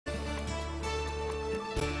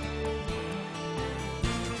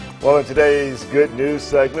Well, in today's good news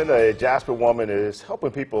segment, a Jasper woman is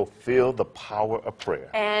helping people feel the power of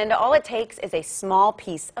prayer. And all it takes is a small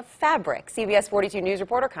piece of fabric. CBS 42 News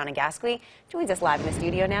reporter Connie Gasquey joins us live in the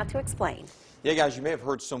studio now to explain. Yeah, guys, you may have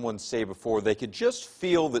heard someone say before they could just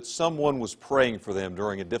feel that someone was praying for them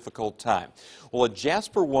during a difficult time. Well, a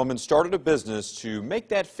Jasper woman started a business to make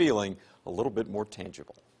that feeling a little bit more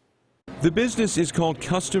tangible. The business is called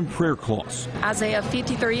Custom Prayer Cloths. Isaiah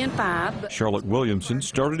 53:5. Charlotte Williamson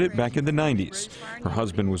started it back in the 90s. Her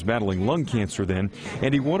husband was battling lung cancer then,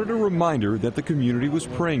 and he wanted a reminder that the community was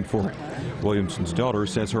praying for him. Williamson's daughter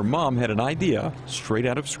says her mom had an idea straight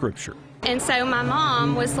out of Scripture. And so my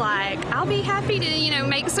mom was like, I'll be happy to,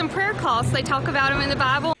 make some prayer cloths. They talk about them in the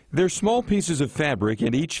Bible. They're small pieces of fabric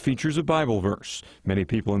and each features a Bible verse. Many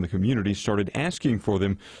people in the community started asking for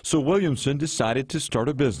them, so Williamson decided to start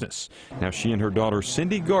a business. Now she and her daughter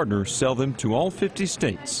Cindy Gardner sell them to all 50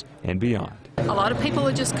 states and beyond. A lot of people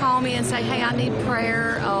would just call me and say, hey, I need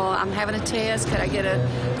prayer. Oh, I'm having a test. Could I get a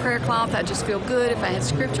prayer cloth? I'd just feel good if I had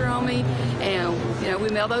scripture on me. And, we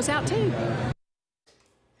mail those out too.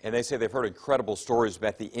 And they say they've heard incredible stories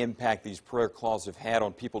about the impact these prayer cloths have had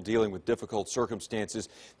on people dealing with difficult circumstances.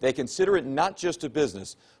 They consider it not just a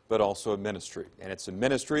business, but also a ministry. And it's a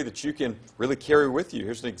ministry that you can really carry with you.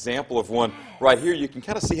 Here's an example of one right here. You can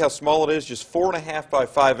kind of see how small it is, just 4.5 by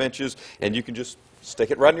 5 inches, and you can just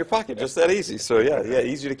stick it right in your pocket, just that easy. So yeah,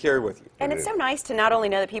 easy to carry with you. And it's so nice to not only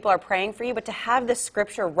know that people are praying for you, but to have the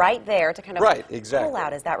scripture right there to kind of pull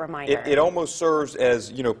out as that reminder. It almost serves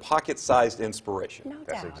as, pocket-sized inspiration. No doubt.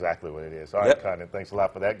 That's exactly what it is. All right, Connie, thanks a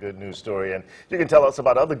lot for that good news story. And you can tell us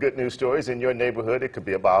about other good news stories in your neighborhood. It could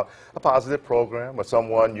be about a positive program or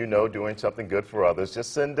someone you know doing something good for others.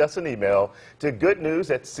 Just send us an email to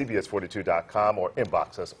goodnews@cbs42.com or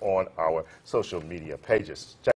inbox us on our social media pages.